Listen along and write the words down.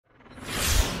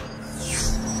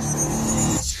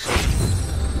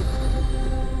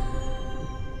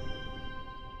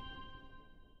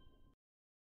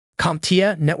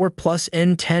CompTIA Network Plus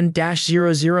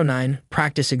N10-009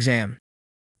 Practice Exam.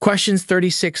 Questions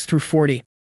 36 through 40.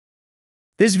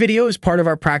 This video is part of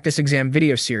our practice exam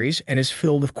video series and is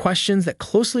filled with questions that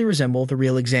closely resemble the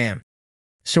real exam.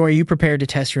 So are you prepared to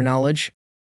test your knowledge?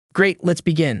 Great, let's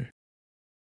begin.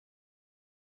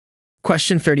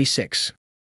 Question 36.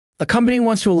 A company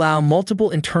wants to allow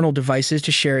multiple internal devices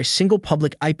to share a single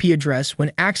public IP address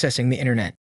when accessing the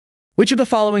internet. Which of the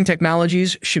following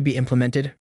technologies should be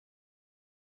implemented?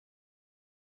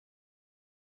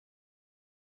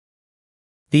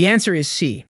 The answer is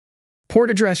C. Port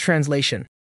address translation.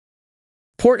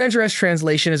 Port address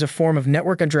translation is a form of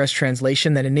network address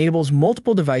translation that enables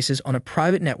multiple devices on a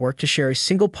private network to share a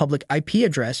single public IP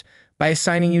address by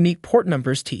assigning unique port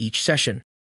numbers to each session.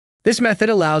 This method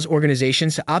allows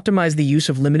organizations to optimize the use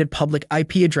of limited public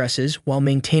IP addresses while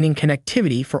maintaining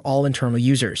connectivity for all internal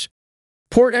users.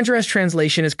 Port address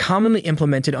translation is commonly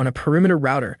implemented on a perimeter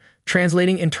router,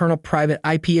 translating internal private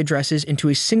IP addresses into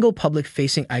a single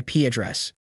public-facing IP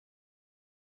address.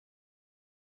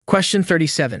 Question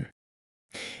 37.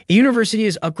 A university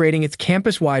is upgrading its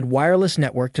campus-wide wireless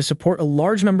network to support a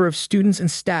large number of students and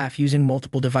staff using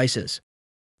multiple devices.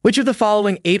 Which of the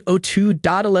following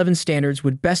 802.11 standards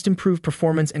would best improve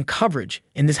performance and coverage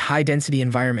in this high-density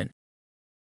environment?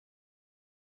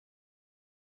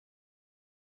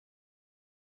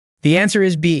 The answer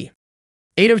is B.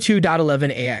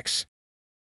 802.11ax.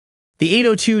 The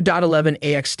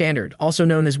 802.11ax standard, also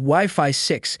known as Wi-Fi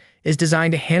 6, is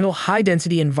designed to handle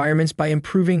high-density environments by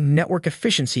improving network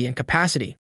efficiency and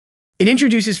capacity. It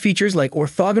introduces features like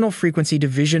orthogonal frequency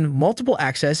division, multiple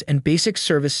access, and basic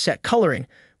service set coloring,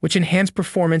 which enhance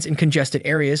performance in congested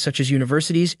areas such as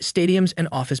universities, stadiums, and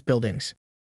office buildings.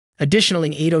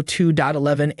 Additionally,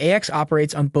 802.11ax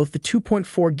operates on both the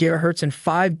 2.4 GHz and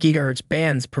 5 GHz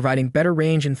bands, providing better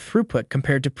range and throughput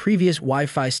compared to previous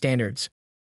Wi-Fi standards.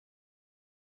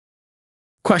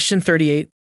 Question 38.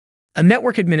 A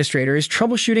network administrator is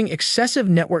troubleshooting excessive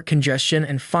network congestion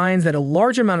and finds that a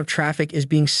large amount of traffic is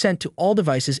being sent to all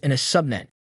devices in a subnet.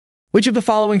 Which of the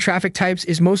following traffic types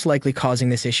is most likely causing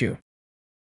this issue?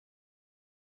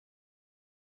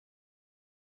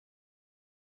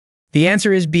 The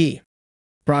answer is B.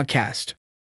 Broadcast.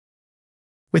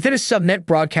 Within a subnet,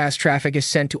 broadcast traffic is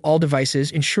sent to all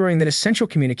devices, ensuring that essential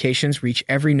communications reach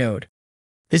every node.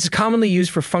 This is commonly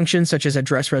used for functions such as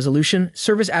address resolution,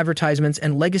 service advertisements,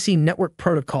 and legacy network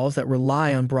protocols that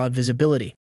rely on broad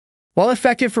visibility. While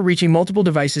effective for reaching multiple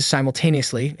devices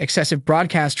simultaneously, excessive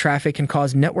broadcast traffic can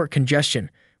cause network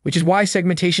congestion, which is why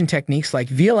segmentation techniques like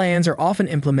VLANs are often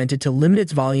implemented to limit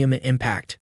its volume and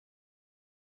impact.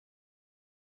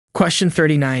 Question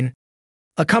 39.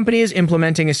 A company is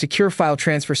implementing a secure file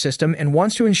transfer system and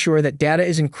wants to ensure that data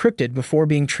is encrypted before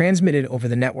being transmitted over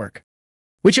the network.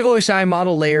 Which OSI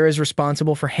model layer is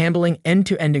responsible for handling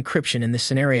end-to-end encryption in this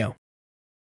scenario?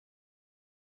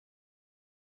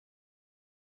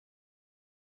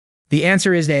 The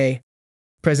answer is A.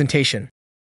 Presentation.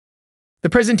 The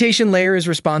presentation layer is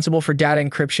responsible for data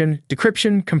encryption,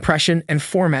 decryption, compression, and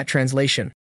format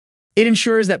translation. It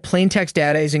ensures that plaintext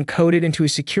data is encoded into a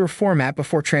secure format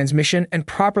before transmission and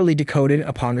properly decoded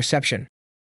upon reception.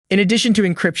 In addition to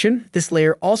encryption, this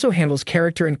layer also handles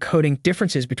character encoding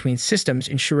differences between systems,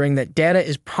 ensuring that data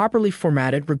is properly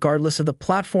formatted regardless of the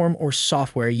platform or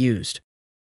software used.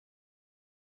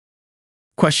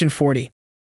 Question 40.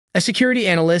 A security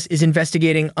analyst is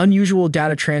investigating unusual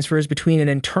data transfers between an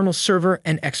internal server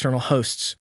and external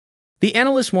hosts. The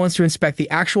analyst wants to inspect the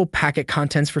actual packet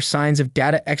contents for signs of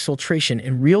data exfiltration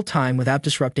in real time without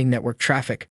disrupting network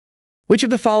traffic. Which of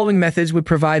the following methods would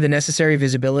provide the necessary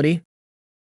visibility?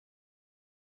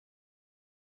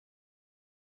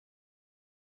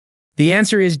 The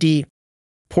answer is D.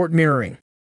 Port mirroring.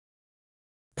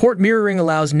 Port mirroring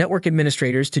allows network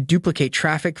administrators to duplicate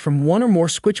traffic from one or more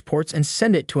switch ports and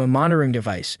send it to a monitoring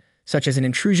device, such as an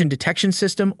intrusion detection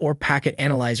system or packet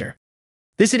analyzer.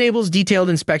 This enables detailed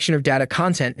inspection of data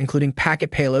content, including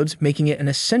packet payloads, making it an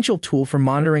essential tool for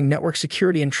monitoring network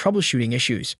security and troubleshooting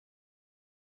issues.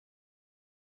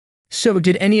 So,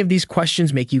 did any of these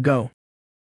questions make you go,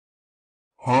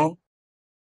 huh?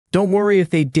 Don't worry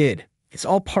if they did. It's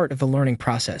all part of the learning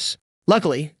process.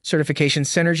 Luckily, Certification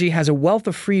Cynergy has a wealth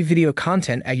of free video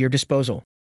content at your disposal.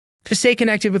 To stay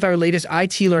connected with our latest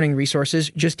IT learning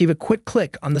resources, just give a quick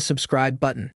click on the subscribe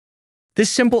button. This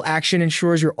simple action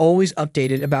ensures you're always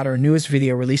updated about our newest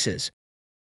video releases.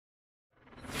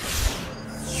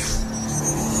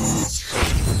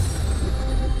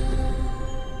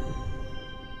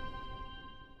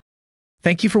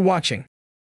 Thank you for watching.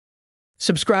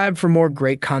 Subscribe for more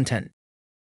great content.